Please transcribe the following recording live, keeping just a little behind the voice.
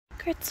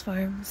Critz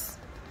Farms.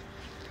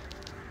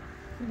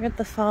 We're at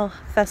the fall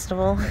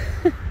festival.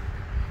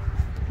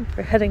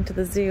 We're heading to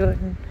the zoo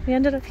and we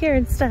ended up here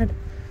instead.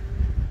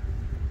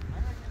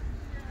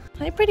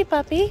 Hi, pretty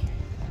puppy.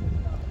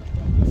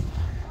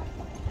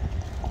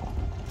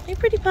 Hey,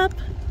 pretty pup.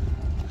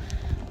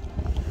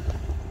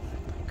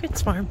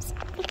 Critz Farms.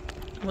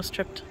 Almost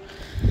tripped.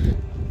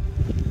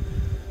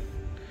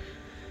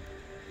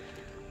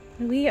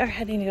 We are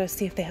heading to go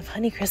see if they have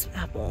Honeycrisp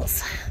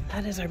apples.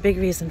 That is our big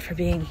reason for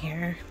being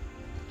here.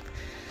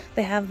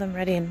 They have them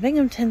ready in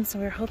Binghamton, so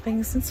we're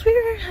hoping since we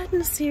were heading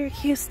to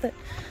Syracuse that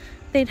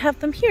they'd have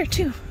them here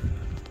too.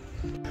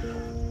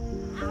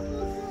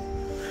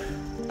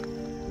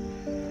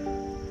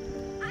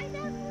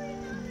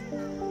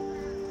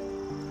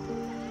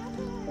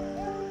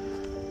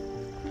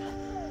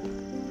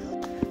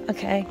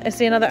 Okay, I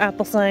see another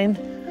apple sign.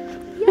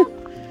 Yep.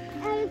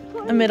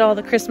 Amid all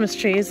the Christmas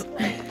trees.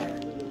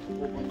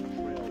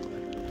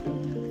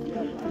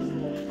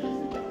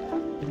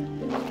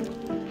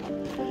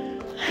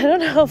 I don't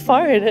know how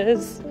far it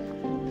is.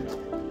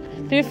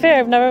 To be fair,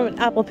 I've never been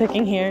apple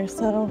picking here,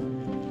 so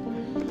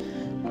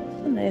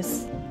a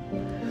nice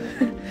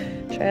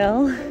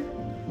trail.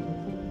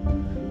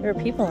 There are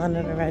people on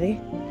it already.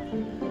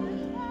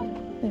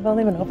 They've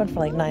only been open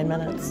for like 9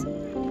 minutes.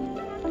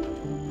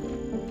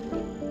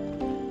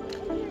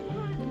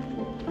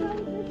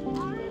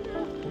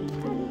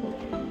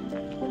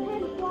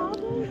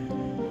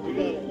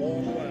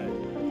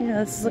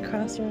 Yeah, this is a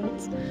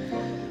crossroads.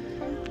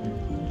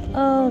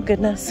 Oh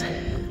goodness.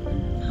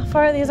 How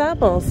far are these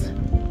apples? I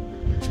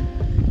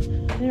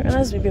didn't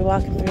realize we'd be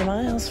walking 3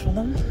 miles from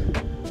them.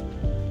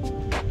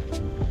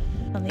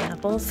 On the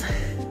apples.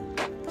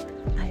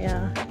 I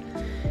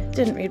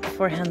didn't read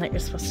beforehand that you're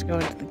supposed to go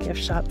into the gift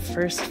shop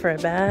first for a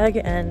bag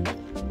and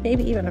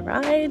maybe even a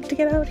ride to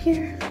get out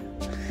here.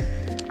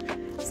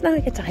 So now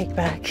I get to hike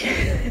back.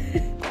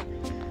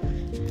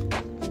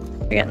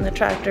 We're getting the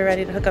tractor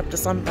ready to hook up to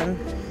something.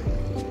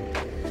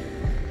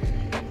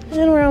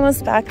 And we're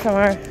almost back from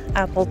our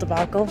apple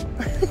debacle.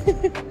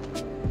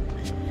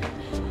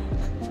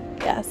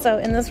 Yeah, so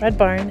in this red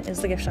barn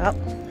is the gift shop.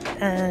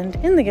 And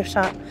in the gift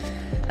shop,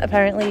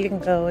 apparently you can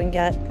go and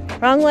get...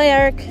 Wrong way,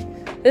 Eric!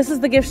 This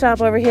is the gift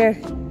shop over here.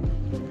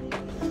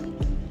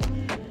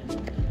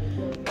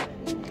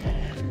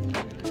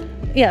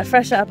 Yeah,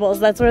 fresh apples.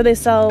 That's where they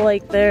sell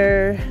like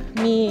their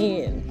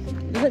mead.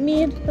 Is it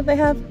mead that they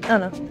have? I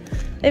don't know.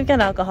 They've got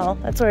alcohol.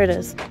 That's where it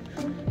is.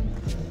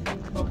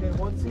 Okay,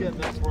 once again,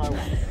 that's where I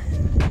want.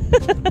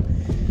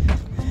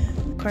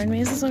 Corn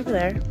maze is over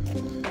there.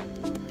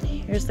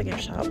 Here's the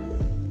gift shop.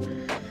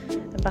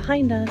 And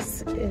behind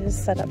us is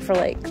set up for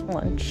like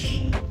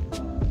lunch.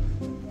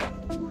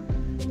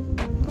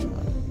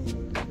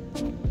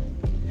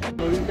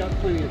 Oh, you've got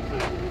plenty of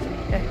time.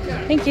 Okay.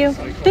 Thank you.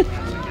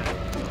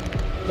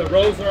 The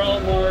rows are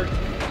all marked.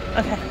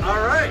 Okay.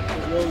 All right.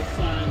 The rows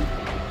signed.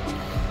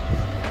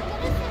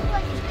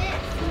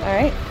 All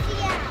right.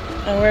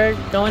 And we're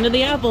going to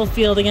the apple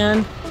field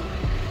again.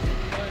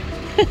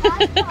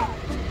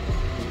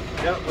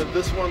 Yeah, but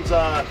this one's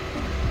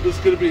this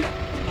is gonna be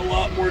a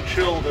lot more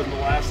chill than the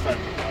last time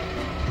we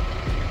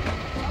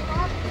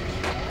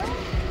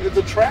went.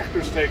 The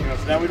tractor's taking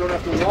us now. We don't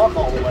have to walk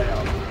all the way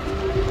out.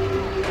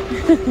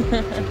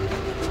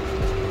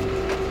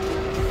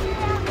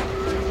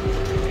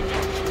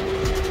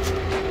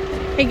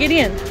 Hey,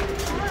 Gideon.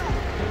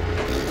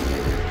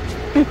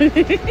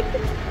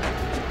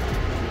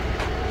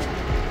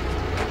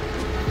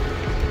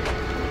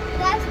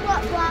 That's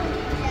what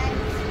Blondie says.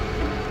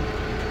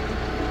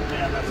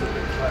 Man, that's a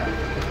big tractor.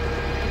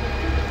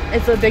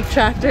 It's a big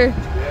tractor.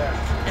 Yeah.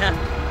 Yeah.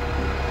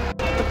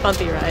 It's a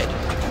bumpy ride.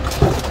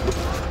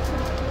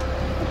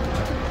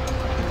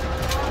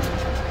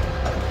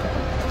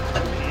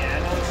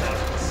 Pianos out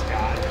in the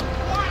sky.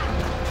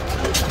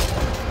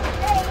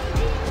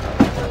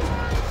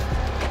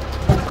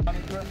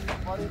 Honeycrisp,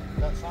 buddy?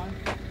 That sign?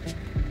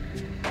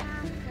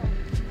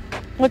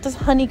 What does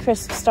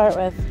Honeycrisp start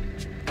with?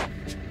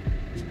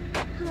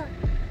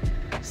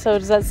 So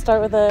does that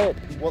start with a...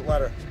 What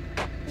letter?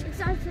 It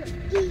starts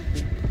with E.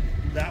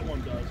 That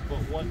one does, but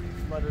what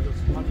letter does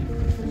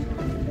Honeycrisp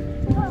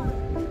start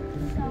with?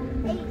 So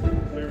E.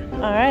 Very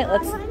good. All right,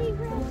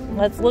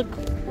 let's look.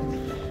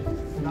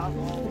 Not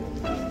all.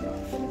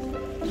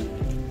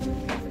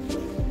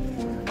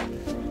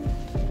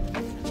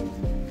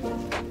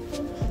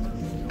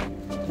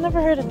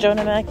 Never heard of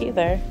Jonah Mac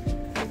either.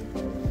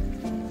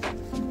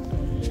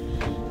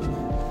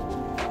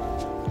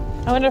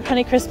 I wonder if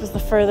Honeycrisp is the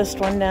furthest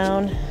one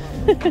down.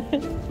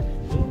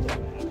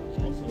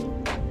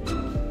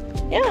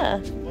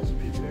 Yeah,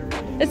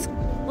 it's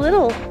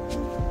little.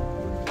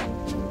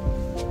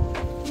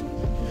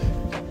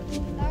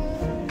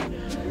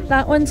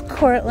 That one's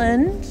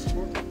Cortland.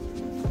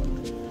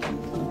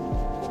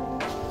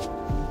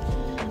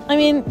 I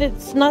mean,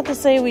 it's not to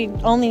say we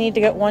only need to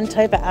get one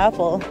type of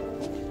apple.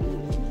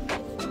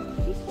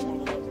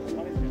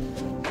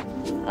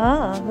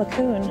 Ah,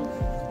 Macoun.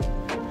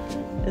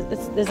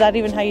 Is that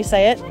even how you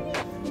say it?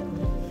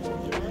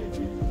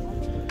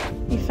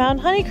 You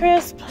found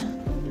Honeycrisp.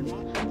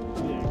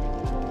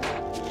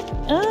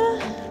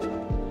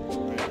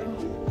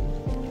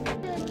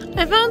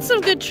 I found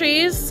some good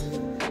trees.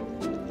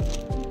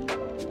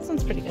 This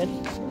one's pretty good.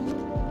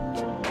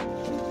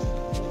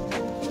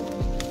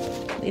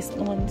 At least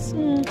the ones,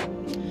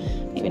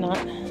 maybe not.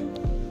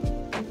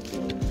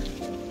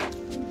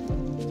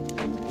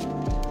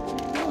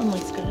 That one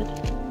looks good.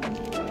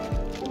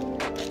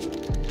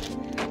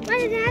 But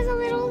it has a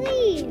little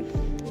leaf.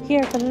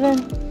 Here, put it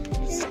in.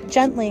 Just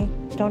gently.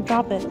 Don't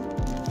drop it.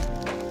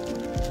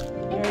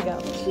 There we go.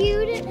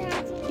 Cute it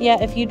has.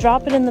 Yeah, if you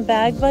drop it in the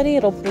bag, buddy,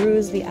 it'll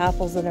bruise the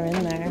apples that are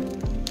in there.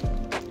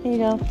 Here you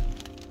go.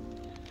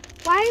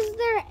 Why is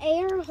there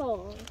air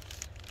holes?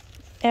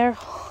 Air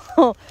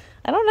hole.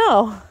 I don't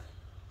know.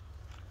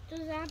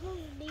 Does apples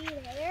need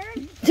air?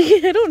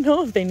 I don't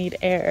know if they need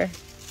air.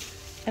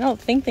 I don't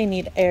think they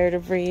need air to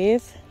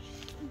breathe.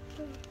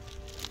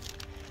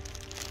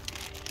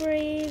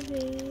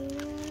 Breathing.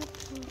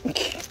 We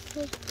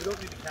don't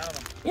need to count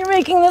them. You're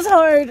making this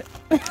hard.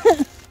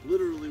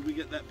 Literally, we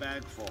get that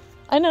bag full.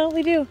 I know,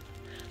 we do.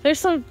 There's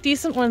some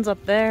decent ones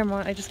up there.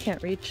 I just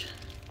can't reach.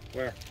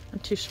 Where? I'm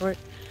too short.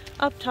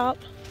 Up top.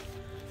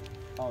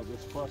 Oh,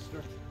 this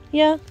cluster?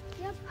 Yeah.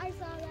 Yep, I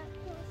saw that.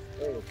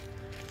 Oh.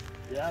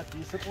 Yeah,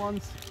 decent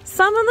ones?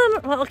 Some of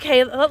them, well,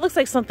 okay, that looks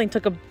like something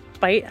took a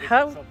bite.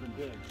 How Something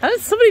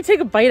did somebody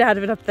take a bite out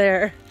of it up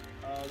there?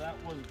 that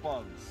was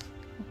bugs.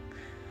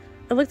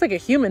 It looked like a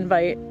human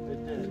bite.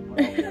 It did,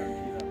 but I'll guarantee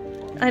that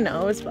was bugs. I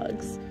know, it was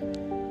bugs.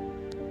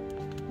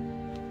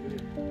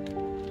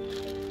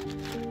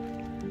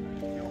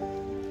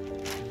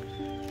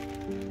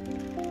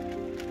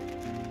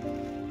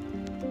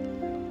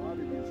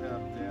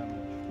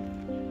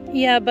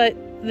 Yeah, but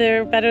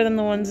they're better than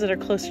the ones that are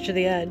closer to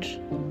the edge.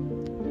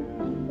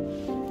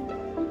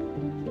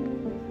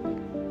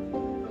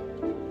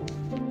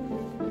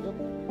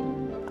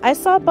 I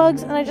saw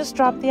bugs and I just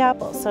dropped the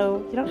apple,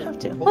 so you don't have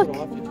to. Pull Look. it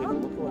off, you take a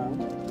look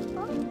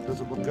around.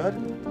 Does it look good?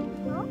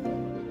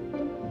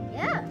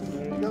 Yeah.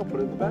 There you go,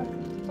 put it in the back.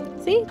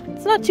 See?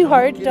 It's not too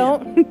hard. Yeah.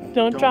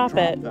 Don't drop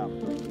it. them.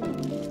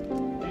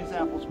 These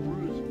apples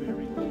bruise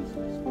very easily,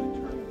 so they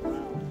turn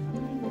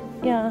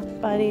around. Yeah,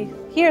 buddy.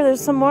 Here,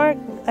 there's some more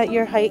at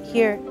your height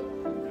here. Do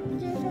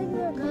you think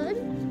they're good?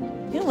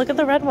 Yeah, look at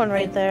the red one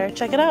right there.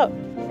 Check it out.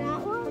 That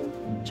one?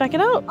 Check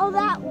it out. Oh,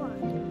 that one.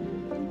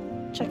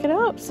 Check it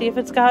out. See if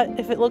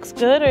it looks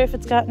good or if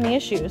it's got any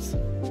issues.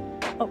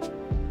 Oh.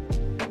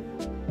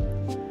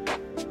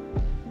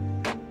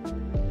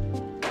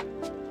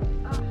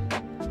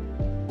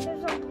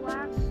 There's some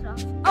black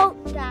stuff. Oh,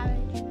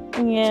 damage.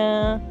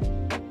 Yeah.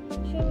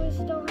 Should we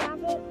still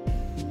have it?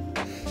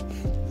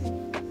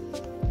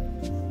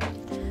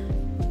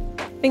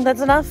 Think that's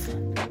enough?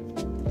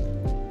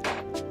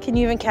 Can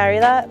you even carry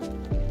that?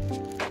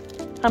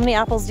 How many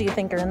apples do you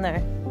think are in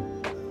there?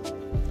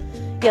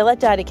 Yeah, let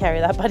Daddy carry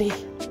that, buddy.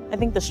 I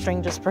think the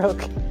string just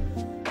broke.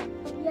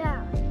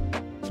 Yeah.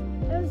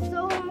 I'm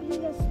so happy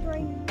the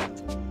string.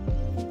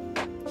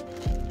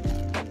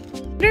 I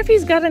wonder if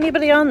he's got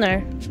anybody on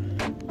there.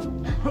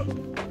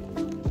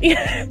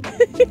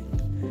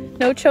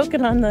 No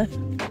choking on the...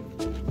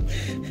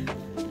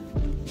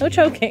 No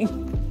choking.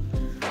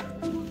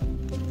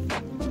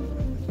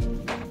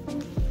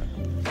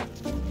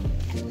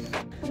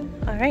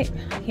 Alright,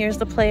 here's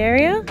the play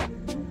area,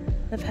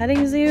 the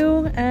petting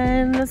zoo,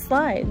 and the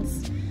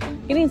slides.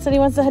 Gideon said he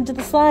wants to head to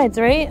the slides,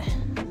 right?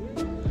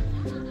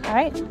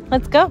 Alright,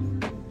 let's go.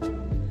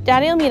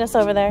 Daddy will meet us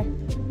over there.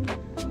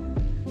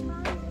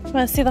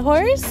 Want to see the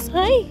horse?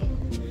 Hi.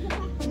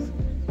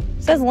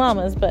 It says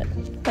llamas, but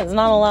it's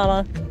not a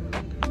llama.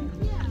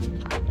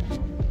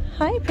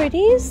 Hi,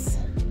 pretties.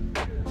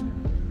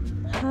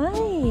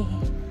 Hi.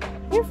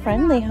 You're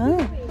friendly,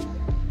 huh?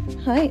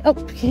 Hi. Oh,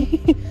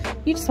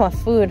 you just want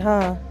food,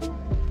 huh?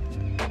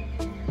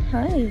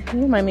 Hi. You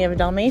remind me of a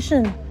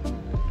Dalmatian. You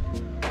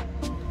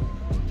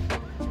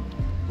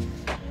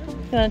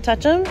want to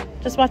touch them?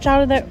 Just watch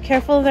out of their,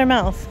 careful of their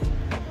mouth.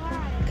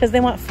 Because they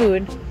want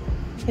food.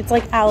 It's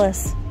like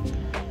Alice.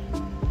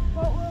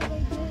 What will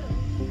they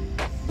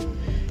do?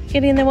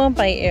 Gideon, they won't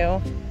bite you.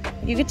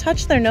 You could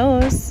touch their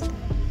nose.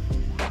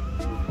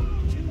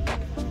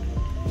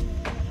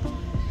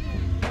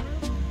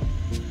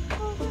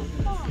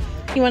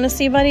 You want to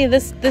see, buddy?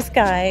 This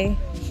guy,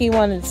 he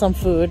wanted some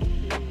food.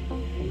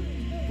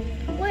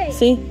 Wait.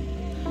 See?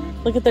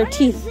 Look at their What is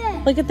teeth.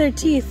 this? Look at their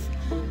teeth.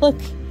 Look.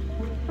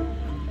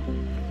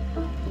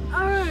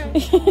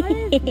 Alright. What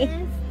is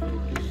this?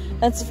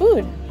 That's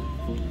food.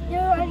 You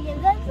already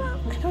give that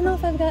some? I don't know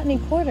if I've got any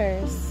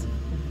quarters.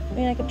 I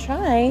mean, I could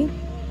try.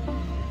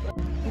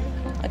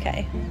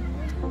 Okay.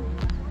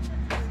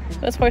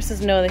 Those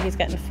horses know that he's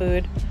getting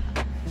food.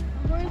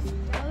 Horse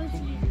knows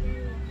he's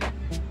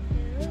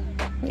getting food.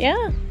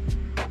 Yeah.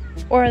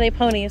 Or are they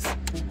ponies?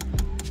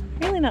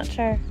 Really not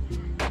sure.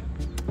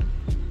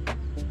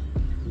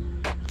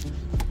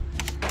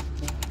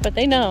 But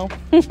they know.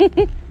 Yep.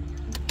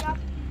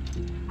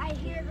 I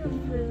hear the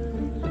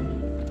food.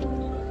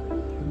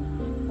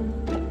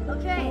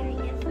 Okay, I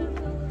guess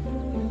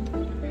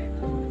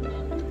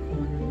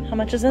How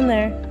much is in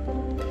there?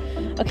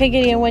 Okay,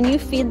 Gideon, when you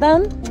feed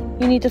them,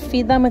 you need to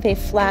feed them with a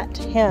flat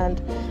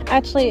hand.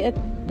 Actually, it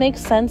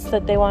makes sense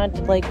that they want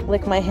to like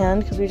lick my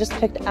hand because we just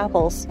picked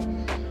apples.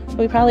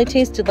 We probably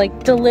tasted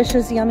like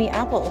delicious, yummy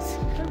apples.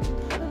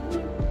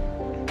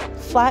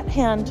 Flat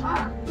hand.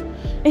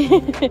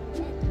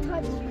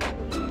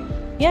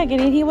 Yeah,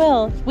 Gideon, he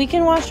will. We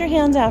can wash your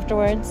hands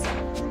afterwards.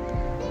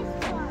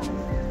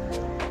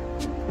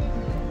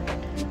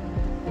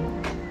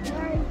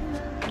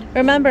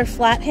 Remember,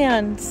 flat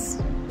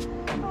hands.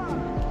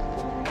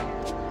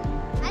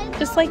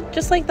 Just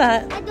like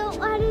that. I don't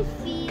want to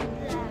feed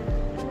them.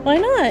 Why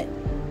not?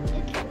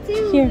 It's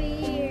too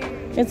weird.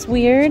 It's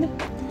weird.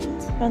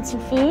 Want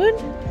some food?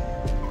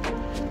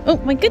 Oh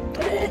my good.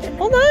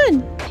 Hold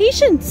on.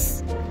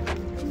 Patience.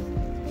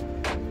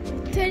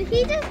 Could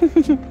he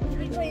just?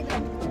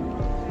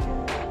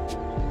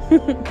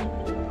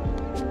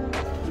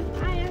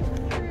 I am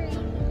free.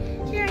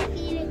 Should I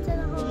feed it to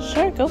the horse?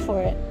 Sure, go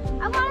for it.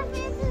 I want to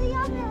feed it to the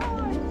other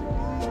horse.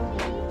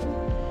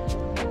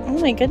 Oh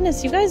my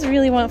goodness, you guys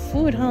really want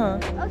food, huh?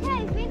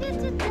 Okay, feed it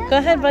to this Go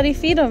ahead, one. buddy,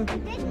 feed them.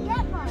 Feed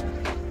that one.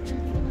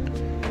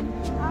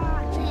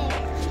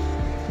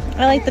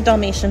 There. I like the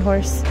Dalmatian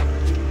horse.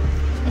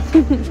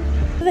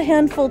 The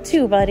handful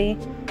too, buddy.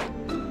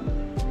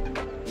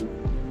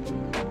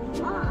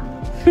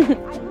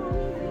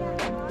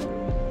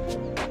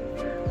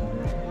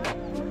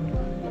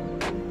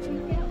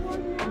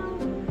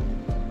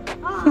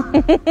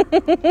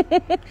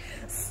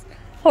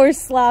 Horse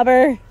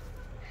slobber.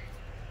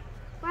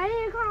 Why do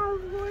you call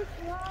him horse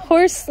slobber?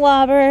 Horse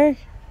slobber.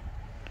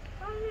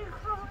 Why do you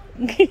call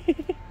him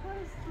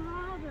horse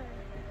slobber?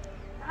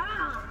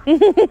 Ah,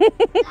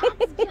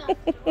 that's just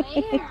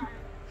weird.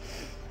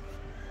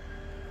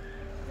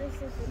 This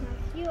is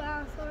enough. You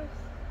assholes.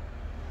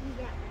 You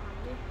get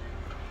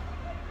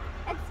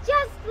one. It's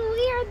just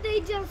weird. They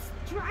just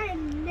try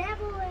and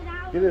nibble it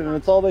out. Get it, and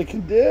it's all they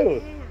can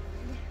do.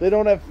 They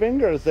don't have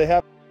fingers. They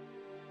have.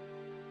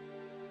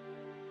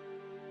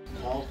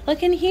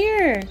 Look in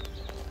here.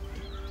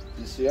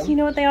 You see them? Do you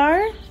know what they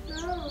are?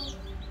 No.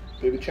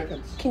 Baby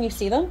chickens. Can you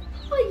see them?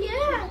 Oh,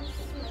 yes.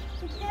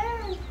 I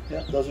can.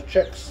 Yeah, those are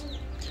chicks.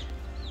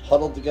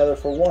 Huddled together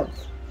for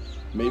warmth.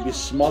 Maybe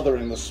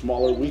smothering the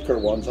smaller, weaker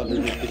ones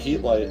underneath the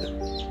heat light.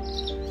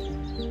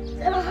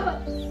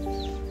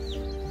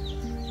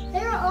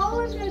 They're all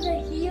under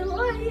the heat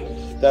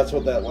light. That's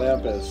what that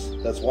lamp is.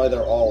 That's why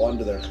they're all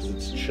under there, because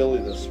it's chilly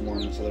this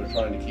morning, so they're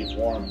trying to keep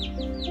warm.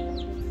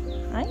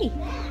 Hi.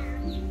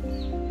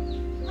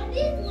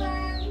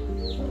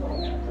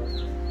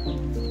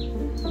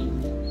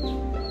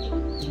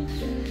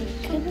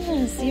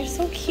 Goodness, you're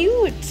so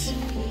cute.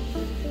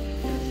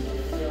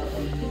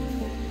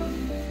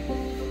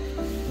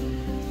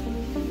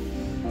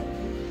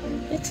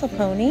 It's a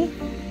pony.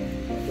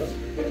 Just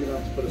maybe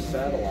not to put a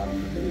saddle on.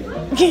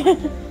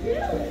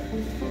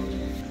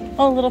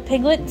 Oh, little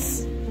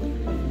piglets.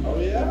 Oh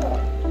yeah.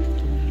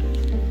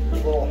 The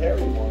little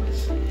hairy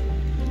ones.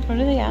 What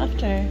are they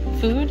after?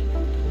 Food?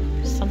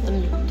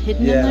 Something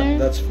hidden in Yeah, there?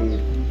 that's food.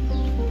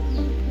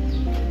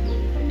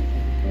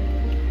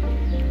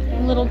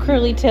 Little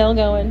curly tail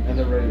going. And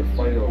they're ready to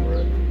fight over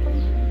it.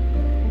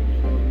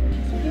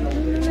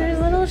 And there's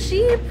little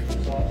sheep.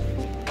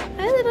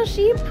 Hi, little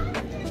sheep.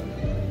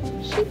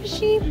 Sheep,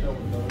 sheep.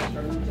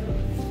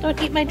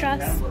 Don't eat my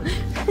dress.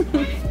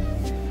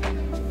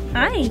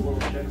 Hi.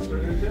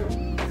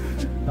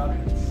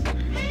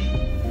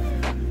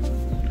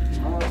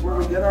 Oh, that's where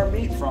we get our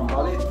meat from,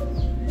 buddy.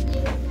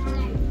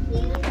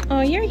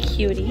 Oh, you're a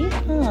cutie.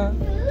 Huh.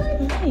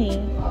 Hi.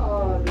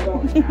 Oh, you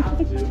don't have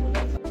to.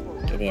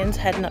 Gideon's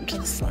heading up to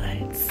the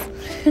slides.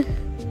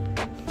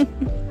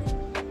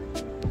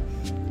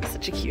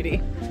 Such a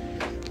cutie.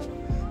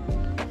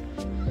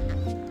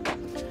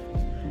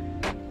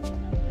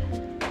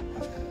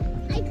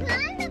 I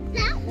climbed up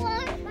that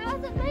one. That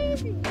was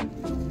amazing.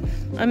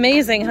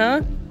 Amazing,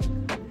 huh?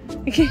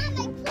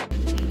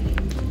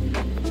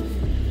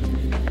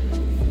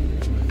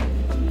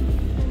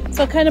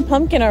 So what kind of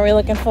pumpkin are we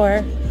looking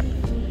for?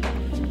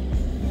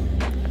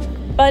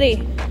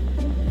 Buddy,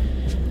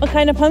 what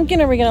kind of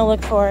pumpkin are we gonna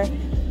look for?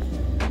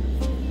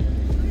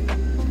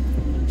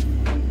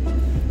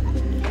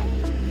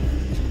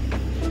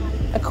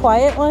 A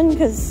quiet one,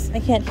 because I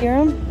can't hear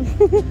him.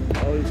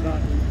 Well, he's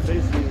not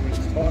facing you when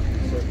he's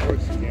talking, so of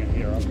course you can't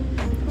hear him.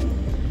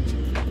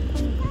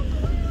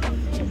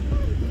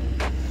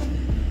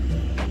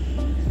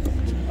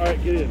 Alright,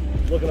 Gideon,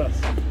 look at us.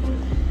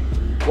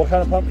 What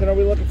kind of pumpkin are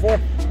we looking for?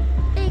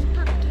 Big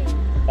pumpkin.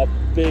 A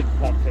big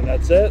pumpkin,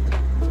 that's it?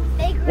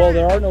 Big Well,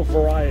 there are no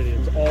variety,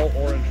 it's all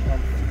orange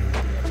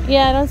pumpkin.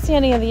 Yeah, I don't see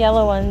any of the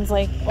yellow ones,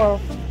 like, or,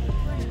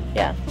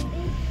 yeah.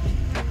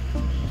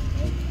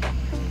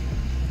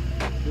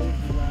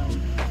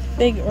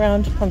 Big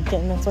round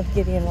pumpkin, that's what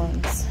Gideon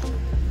wants.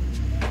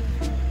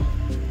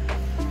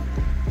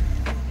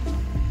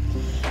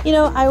 You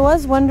know, I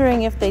was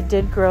wondering if they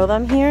did grow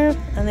them here,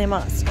 and they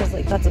must, because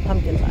like that's a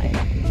pumpkin vine.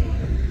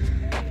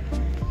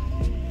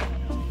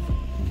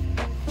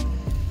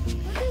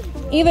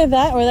 What is Either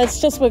that or that's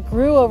just what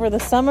grew over the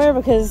summer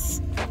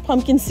because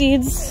pumpkin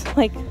seeds,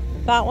 like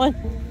that one.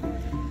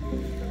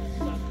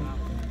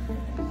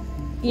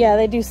 Yeah,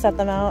 they do set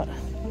them out.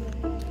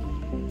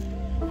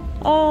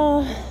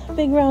 Oh,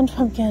 big round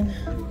pumpkin.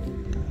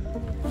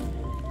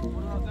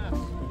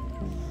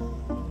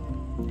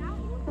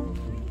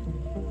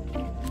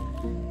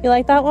 You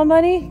like that one,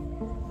 buddy?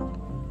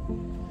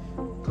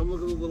 Come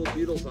look at the little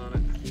beetles on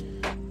it.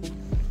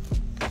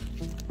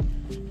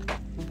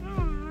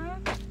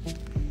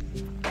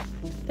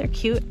 They're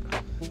cute.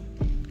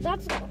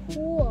 That's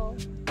cool.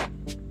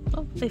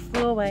 Oh, they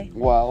flew away.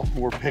 Well,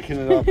 we're picking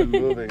it up and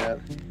moving it.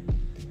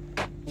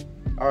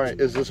 All right,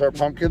 is this our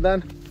pumpkin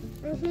then?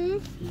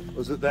 Mm-hmm.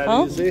 Was it that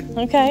Oh, easy?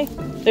 okay.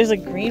 There's a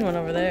green one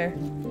over there.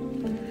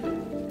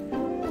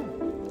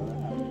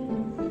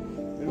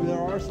 Maybe there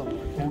are some that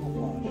are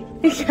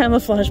camouflaged.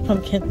 Camouflage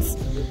pumpkins.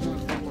 There's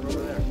one over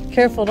there.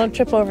 Careful, don't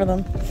trip over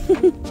them. I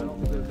don't think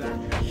they're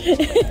that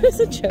camouflaged. It was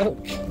a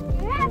joke. I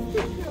have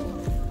to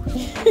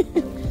kill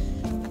them.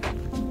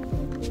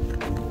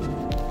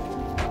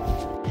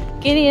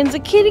 Gideon's a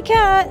kitty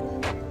cat.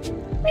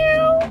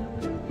 Meow.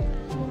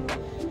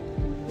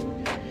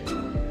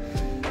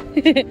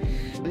 Clean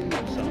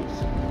themselves.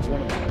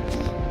 One of them.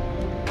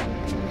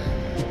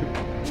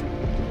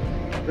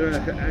 They're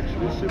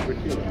actually super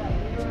cute.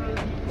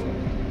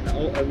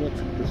 Oh, and look,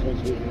 this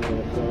one's moving a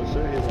little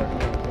closer. He's like, oh,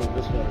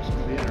 this water's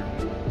cleaner.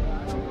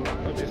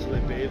 Obviously,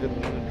 they bathe in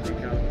one and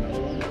drink out of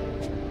another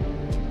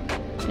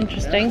one.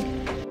 Interesting.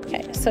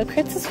 Okay, so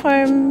Critz's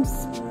farms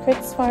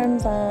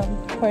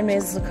corn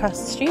maze is across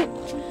the street,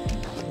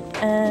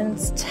 and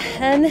it's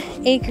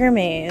 10-acre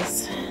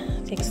maze.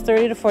 It takes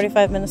 30 to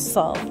 45 minutes to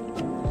solve.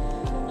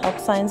 Help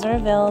signs are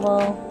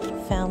available.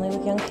 Family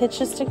with young kids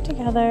should stick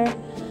together.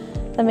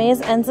 The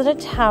maze ends at a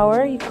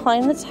tower. You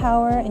climb the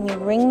tower and you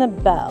ring the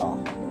bell.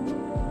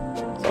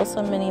 There's also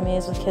a mini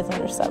maze with kids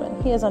under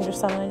 7. He is under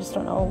 7, I just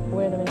don't know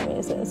where the mini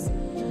maze is.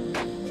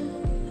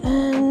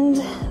 And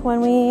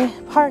when we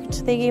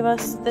parked, they gave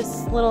us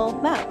this little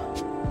map.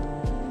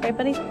 Right,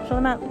 buddy? Show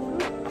the map.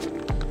 And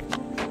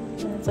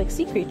it's like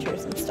sea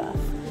creatures and stuff.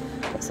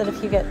 They said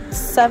if you get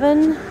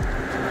 7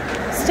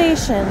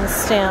 stations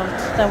stamped,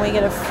 then we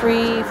get a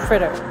free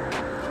fritter.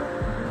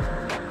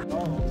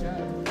 Oh,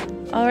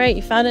 okay. All right,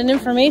 you found an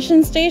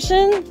information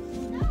station?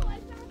 No, I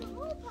found a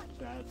whole bunch.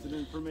 That's an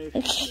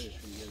information station,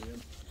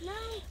 Gideon.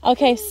 No.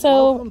 Okay,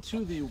 so Welcome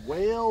to the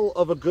Whale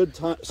of a Good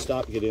Time.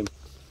 Stop, Gideon.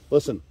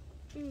 Listen.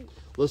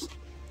 Listen.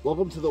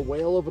 Welcome to the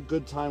Whale of a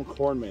Good Time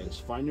corn maze.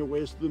 Find your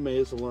ways through the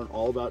maze and learn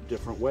all about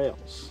different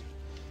whales.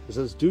 It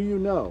says, do you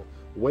know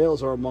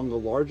whales are among the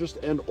largest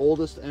and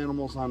oldest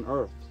animals on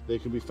Earth? They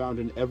can be found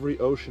in every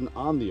ocean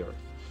on the Earth.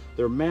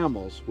 They're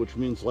mammals, which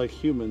means like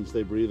humans,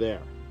 they breathe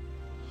air.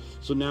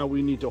 So now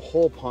we need to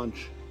hole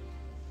punch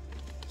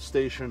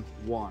station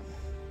 1.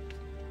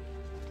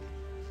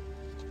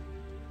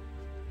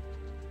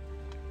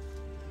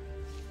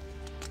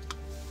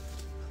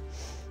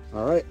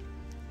 All right.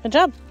 good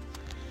job.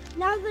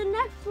 Now the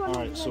next one. All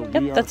right, so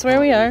Yep, that's where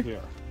we are. Here.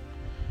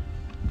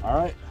 All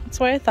right. That's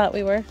where I thought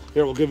we were.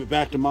 Here, we'll give it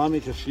back to Mommy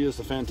because she is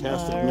the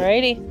fantastic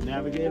Alrighty.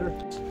 navigator.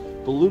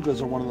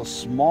 Belugas are one of the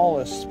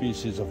smallest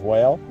species of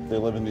whale. They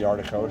live in the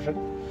Arctic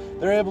Ocean.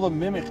 They're able to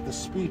mimic the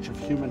speech of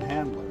human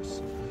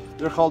handlers.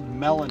 They're called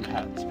melon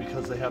heads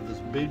because they have this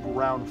big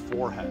round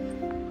forehead.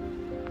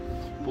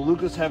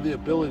 Belugas have the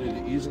ability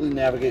to easily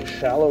navigate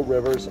shallow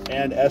rivers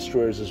and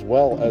estuaries as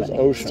well as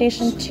oceans.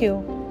 Station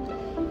 2.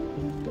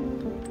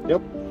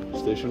 Yep,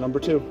 station number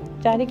 2.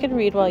 Daddy could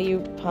read while you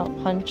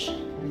punch.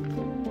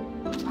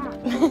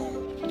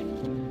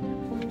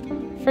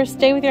 First,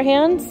 stay with your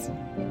hands.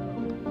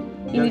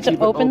 You need to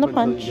open the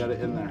punch. You get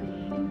it in there.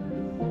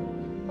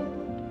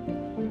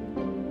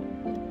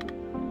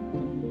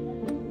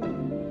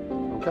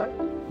 Okay.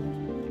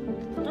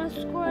 A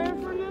square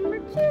for number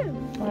 2.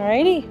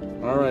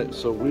 Alrighty. All right,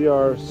 so we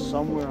are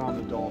somewhere on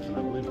the dolphin.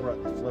 I believe we're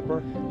at the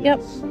flipper. Yep.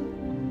 Yes.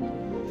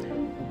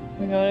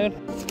 We go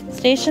to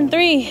Station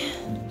 3.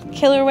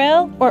 Killer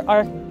whale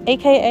or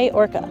AKA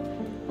orca.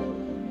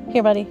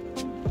 Here, buddy.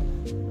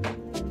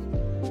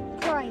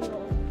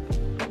 Triangle.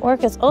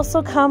 Orca is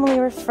also commonly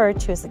referred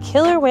to as the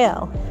killer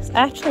whale. It's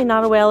actually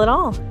not a whale at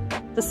all,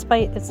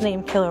 despite its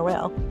name killer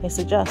whale, I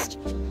suggest.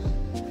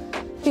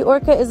 The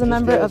orca is a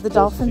member of the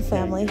dolphin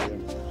family. There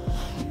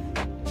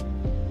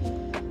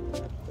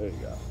you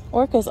go.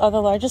 Orcas are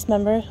the largest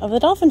member of the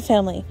dolphin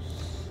family.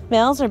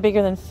 Males are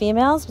bigger than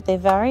females, but they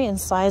vary in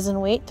size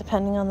and weight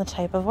depending on the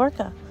type of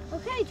orca.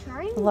 Okay, The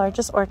triangle.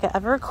 largest orca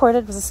ever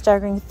recorded was a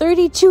staggering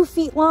 32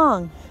 feet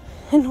long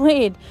and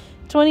weighed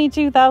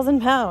 22,000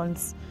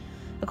 pounds,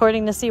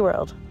 according to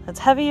SeaWorld. That's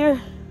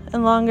heavier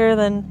and longer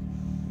than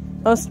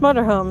most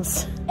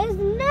motorhomes. Is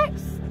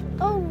next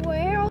a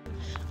whale?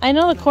 I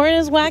know the corn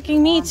is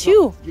whacking me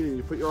too. Gideon,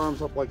 you put your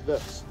arms up like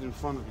this in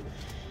front of you.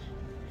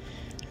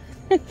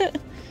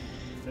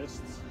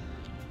 Fists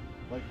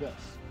like this.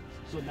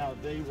 So now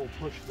they will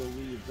push the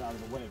leaves out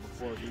of the way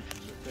before it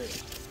reaches your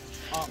face.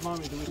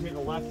 Mommy, do we take a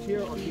left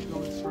here or keep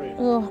going straight?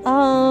 Ooh,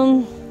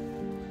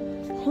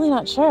 really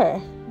not sure.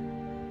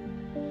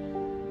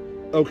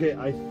 Okay,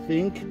 I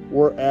think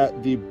we're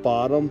at the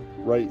bottom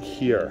right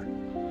here.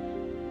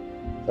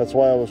 That's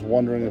why I was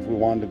wondering if we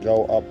wanted to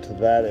go up to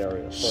that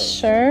area first.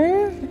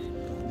 Sure.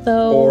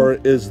 Though. Or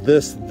is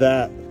this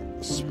that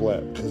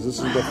split? Because this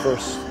is the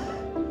first.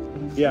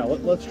 Yeah,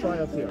 let's try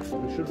up here.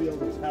 We should be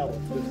able to tell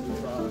if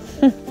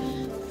this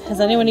is. Has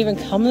anyone even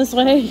come this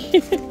way?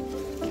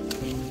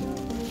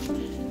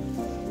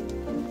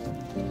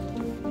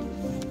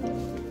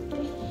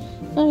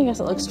 Oh, I guess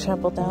it looks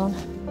trampled down.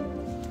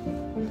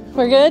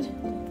 We're good?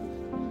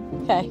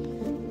 Okay.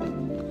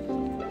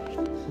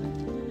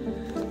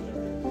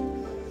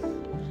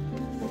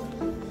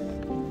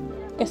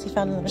 Guess he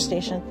found another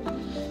station.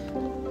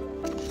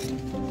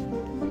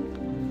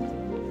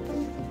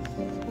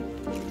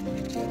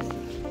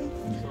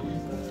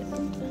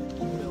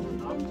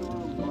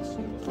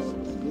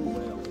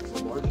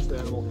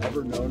 Animal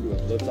ever known to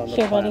have lived on the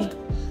Here, planet,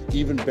 buddy.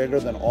 even bigger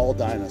than all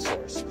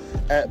dinosaurs.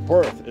 At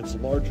birth, it's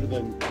larger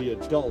than the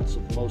adults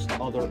of most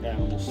other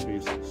animal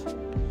species.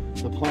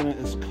 The planet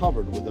is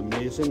covered with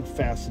amazing,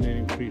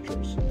 fascinating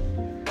creatures,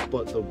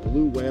 but the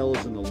blue whale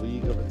is in a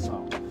league of its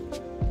own.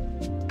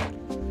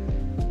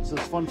 It says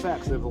fun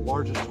facts: they have the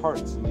largest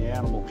hearts in the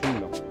animal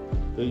kingdom.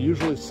 They're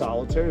usually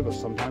solitary, but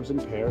sometimes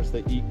in pairs.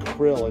 They eat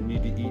krill and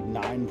need to eat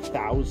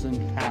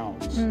 9,000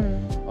 pounds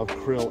of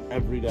krill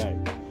every day.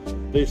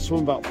 They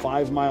swim about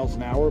 5 miles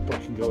an hour,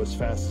 but can go as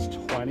fast as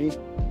 20,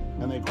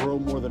 and they grow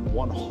more than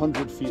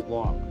 100 feet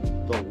long.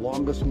 The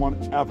longest one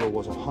ever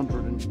was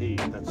 108.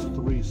 That's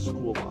 3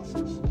 school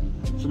buses.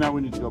 So now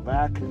we need to go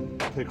back,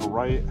 take a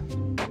right,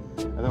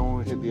 and then when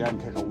we hit the end,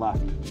 take a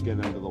left to get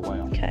into the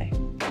whale. Okay.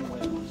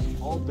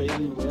 All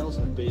baleen whales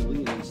have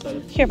baleen instead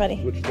of Here, buddy.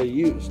 which they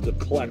use to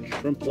collect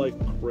shrimp-like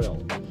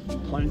krill,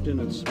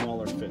 plankton, and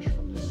smaller fish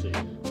from the sea.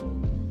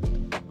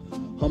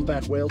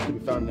 Humpback whales can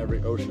be found in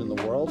every ocean in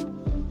the world.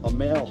 A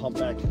male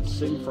humpback can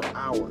sing for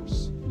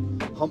hours.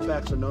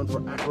 Humpbacks are known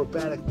for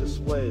acrobatic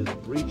displays,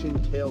 breaching,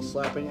 tail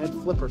slapping,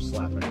 and flipper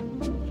slapping.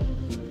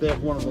 They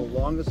have one of the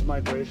longest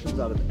migrations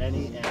out of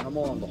any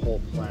animal on the whole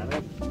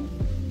planet.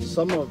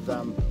 Some of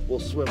them will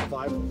swim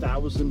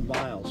 5,000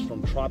 miles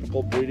from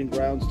tropical breeding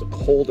grounds to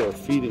colder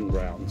feeding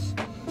grounds.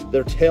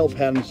 Their tail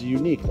pattern is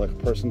unique, like a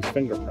person's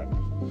fingerprint,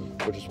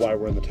 which is why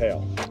we're in the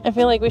tail. I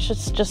feel like we should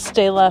just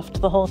stay left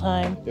the whole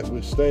time. If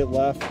we stay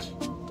left,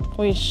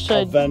 We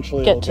should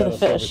eventually get it'll to the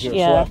us over fish. here.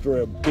 Yeah. So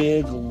after a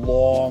big,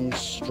 long,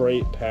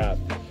 straight path,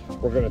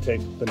 we're going to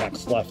take the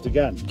next left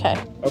again. Okay.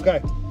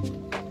 Okay.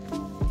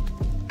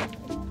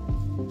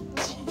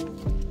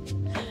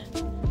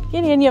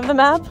 Gideon, you have the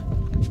map?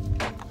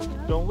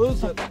 Don't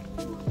lose it. If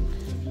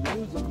you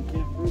lose it, you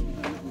can't prove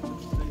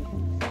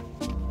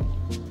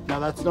it. Now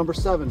that's number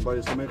 7,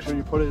 buddy, so make sure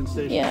you put it in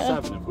station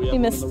 7. If we have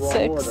them in the wrong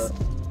 6. order.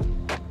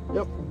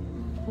 Yep.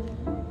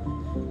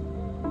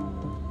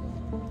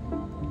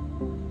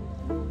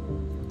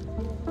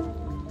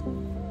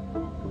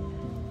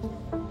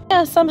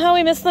 Yeah, somehow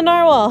we missed the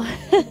narwhal.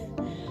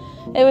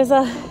 It was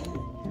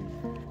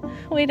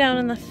way down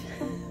in the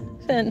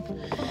fin.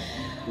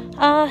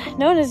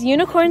 Known as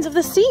unicorns of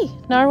the sea,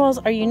 narwhals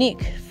are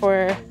unique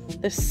for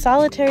the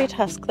solitary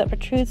tusk that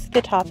protrudes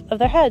the top of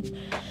their head.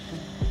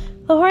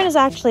 The horn is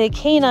actually a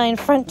canine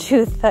front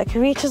tooth that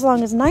can reach as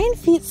long as 9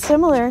 feet,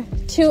 similar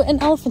to an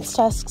elephant's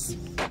tusks.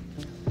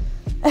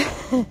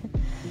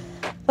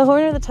 The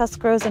horn or the tusk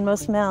grows in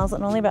most males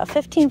and only about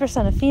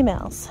 15% of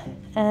females.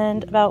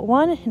 And about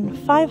 1 in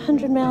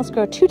 500 males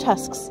grow 2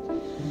 tusks.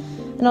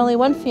 And only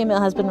 1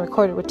 female has been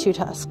recorded with 2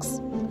 tusks.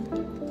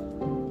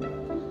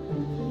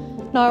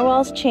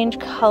 Narwhals change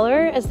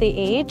color as they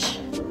age,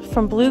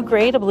 from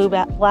blue-gray to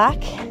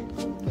blue-black.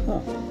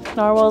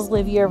 Narwhals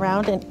live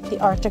year-round in the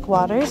Arctic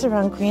waters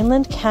around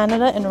Greenland,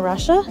 Canada, and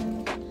Russia.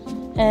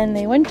 And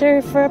they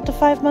winter for up to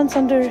 5 months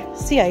under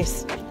sea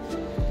ice.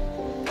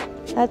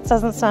 That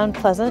doesn't sound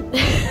pleasant.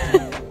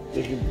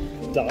 They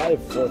can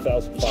dive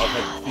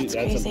 4,500 feet. That's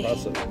crazy.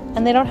 impressive.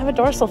 And they don't have a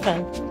dorsal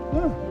fin.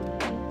 Yeah.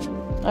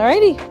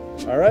 Alrighty.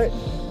 All right.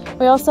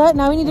 We all set?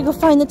 Now we need to go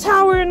find the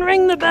tower and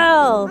ring the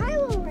bell. I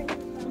will ring the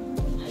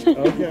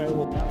bell. Okay.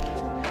 Well.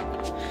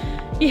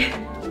 Yeah.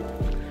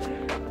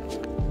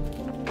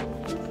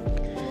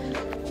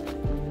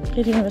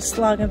 Gideon was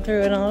slogging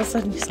through and all of a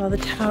sudden he saw the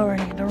tower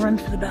and he had to run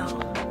for the bell.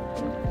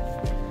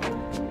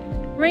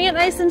 Ring it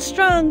nice and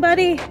strong,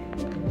 buddy.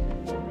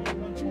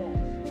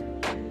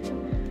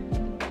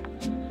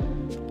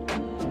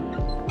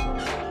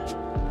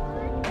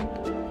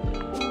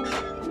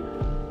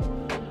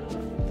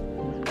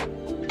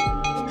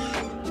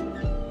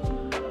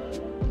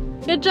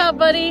 Good job,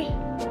 buddy.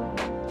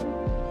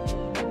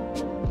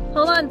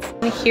 Hold on.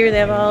 Here they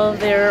have all of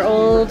their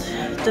old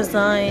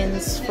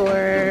designs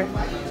for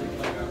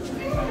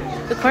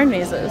the corn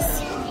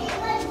mazes.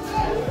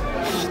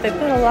 They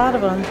put a lot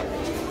of them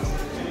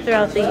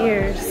throughout the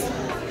years.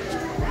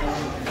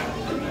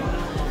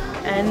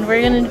 And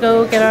we're gonna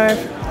go get our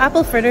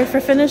apple fritter for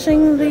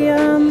finishing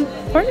the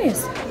corn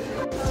maze.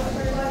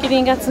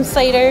 Gideon got some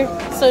cider,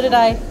 so did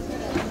I.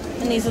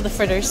 And these are the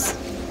fritters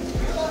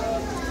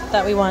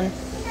that we won.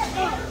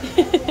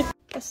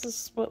 Guess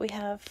this is what we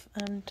have,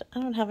 and I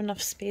don't have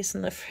enough space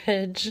in the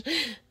fridge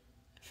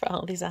for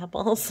all these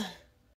apples.